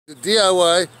The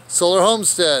DIY Solar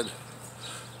Homestead.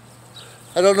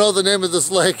 I don't know the name of this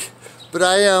lake, but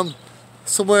I am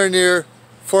somewhere near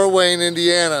Fort Wayne,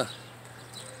 Indiana.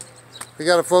 I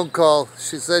got a phone call.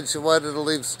 She said she wanted to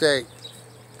leave state.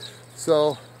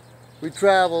 So we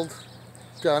traveled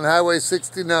down Highway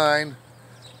 69.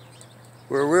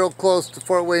 We're real close to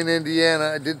Fort Wayne,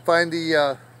 Indiana. I did find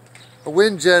a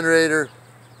wind generator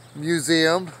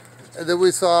museum, and then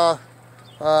we saw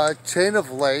a chain of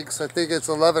lakes. I think it's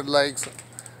 11 lakes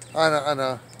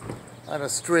on a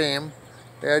stream,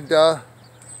 and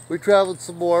we traveled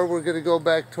some more. We're going to go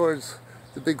back towards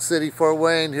the big city, Fort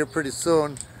Wayne, here pretty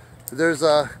soon. There's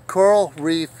a coral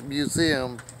reef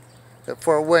museum at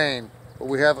Fort Wayne, but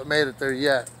we haven't made it there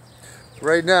yet.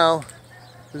 Right now,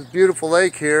 there's a beautiful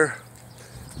lake here.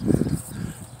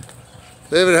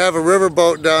 They even have a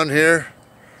riverboat down here,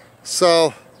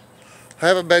 so I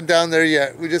haven't been down there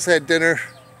yet. We just had dinner.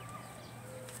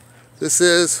 This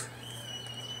is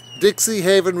Dixie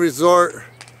Haven Resort.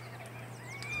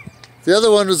 The other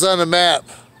one was on a map,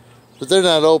 but they're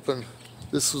not open.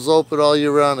 This was open all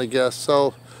year round, I guess,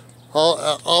 so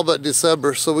all but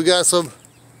December. So we got some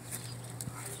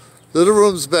little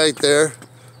rooms back there.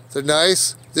 They're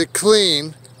nice, they're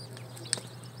clean,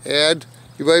 and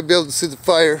you might be able to see the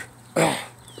fire.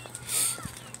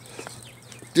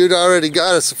 Dude already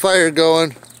got us a fire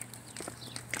going.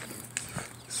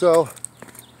 So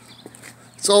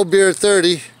it's Old Beer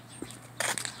 30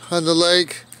 on the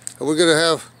lake, and we're gonna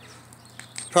have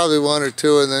probably one or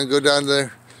two and then go down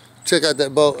there, check out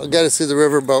that boat. I gotta see the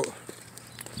river boat.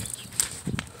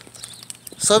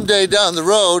 Someday down the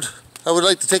road, I would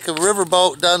like to take a river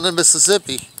boat down the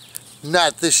Mississippi.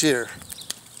 Not this year.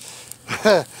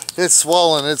 It's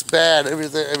swollen, it's bad,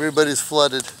 everybody's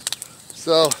flooded.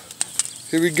 So,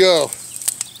 here we go.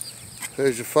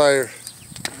 There's your fire.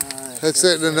 That's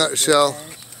it in a nutshell.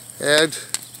 And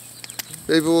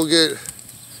maybe we'll get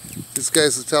these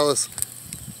guys to tell us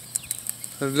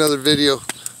in another video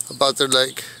about their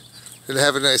lake. And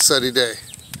have a nice sunny day.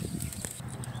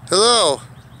 Hello.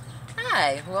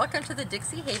 Hi, welcome to the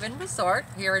Dixie Haven Resort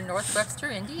here in North Webster,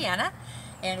 Indiana.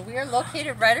 And we are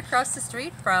located right across the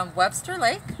street from Webster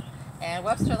Lake. And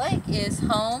Webster Lake is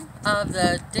home of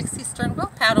the Dixie stern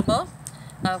wheel paddle boat,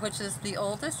 which is the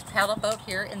oldest paddle boat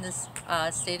here in this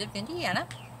state of Indiana.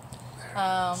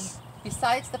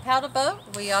 Besides the paddle boat,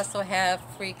 we also have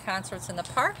free concerts in the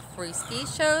park, free ski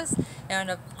shows, and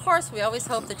of course we always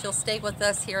hope that you'll stay with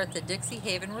us here at the Dixie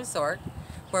Haven Resort,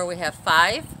 where we have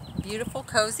 5 beautiful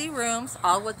cozy rooms,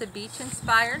 all with the beach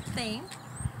inspired theme,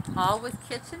 all with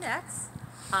kitchenettes.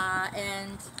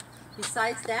 And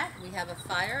besides that, we have a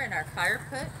fire in our fire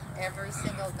pit every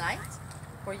single night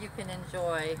where you can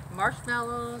enjoy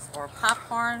marshmallows or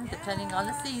popcorn depending on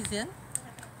the season.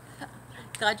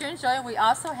 Glad you're enjoying. We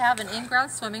also have an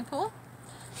in-ground swimming pool,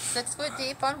 6 foot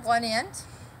deep on one end,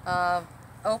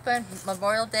 open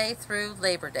Memorial Day through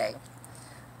Labor Day.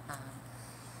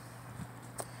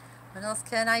 What else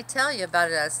can I tell you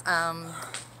about us? How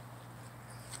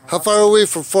far are we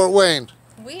from Fort Wayne?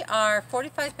 We are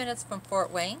 45 minutes from Fort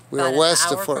Wayne. We are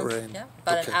west of Fort Wayne. Yeah,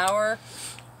 about an hour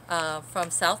from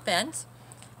South Bend.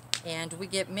 And we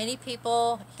get many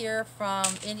people here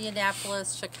from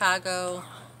Indianapolis, Chicago,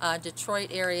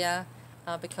 Detroit area,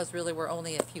 because really we're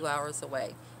only a few hours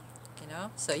away. You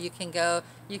know, so you can go,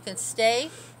 you can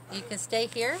stay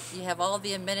here. You have all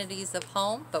the amenities of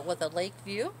home, but with a lake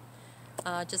view,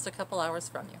 just a couple hours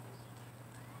from you.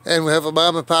 And we have a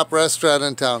mom and pop restaurant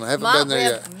in town. I haven't been there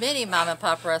yet. We have many mom and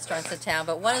pop restaurants in town,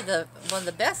 but one of the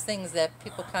best things that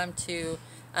people come to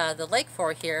the lake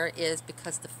for here is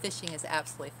because the fishing is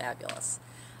absolutely fabulous.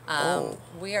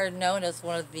 We are known as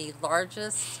one of the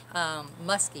largest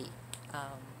muskie,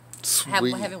 having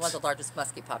one of the largest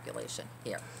muskie population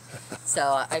here.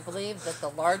 So I believe that the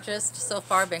largest so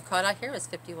far been caught out here is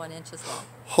 51 inches long.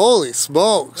 Holy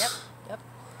smokes! Yep.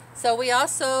 So we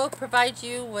also provide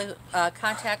you with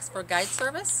contacts for guide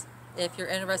service if you're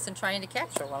interested in trying to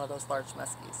capture one of those large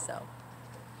muskies. So,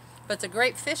 but it's a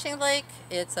great fishing lake.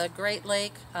 It's a great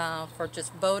lake for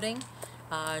just boating,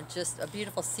 just a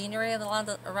beautiful scenery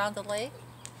around the lake.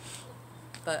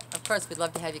 But of course, we'd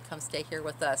love to have you come stay here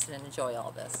with us and enjoy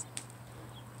all this.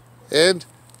 And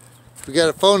we got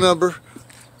a phone number.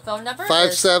 Phone number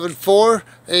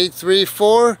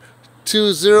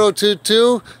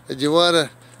 574-834-2022. And you want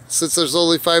to, since there's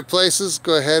only 5 places,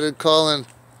 go ahead and call and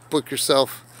book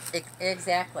yourself.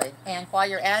 Exactly. And while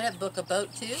you're at it, book a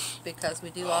boat too, because we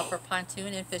do offer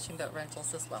pontoon and fishing boat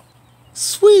rentals as well.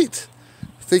 Sweet.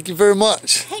 Thank you very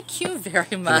much. Thank you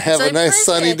very much. And have a nice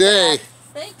sunny day.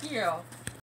 Thank you.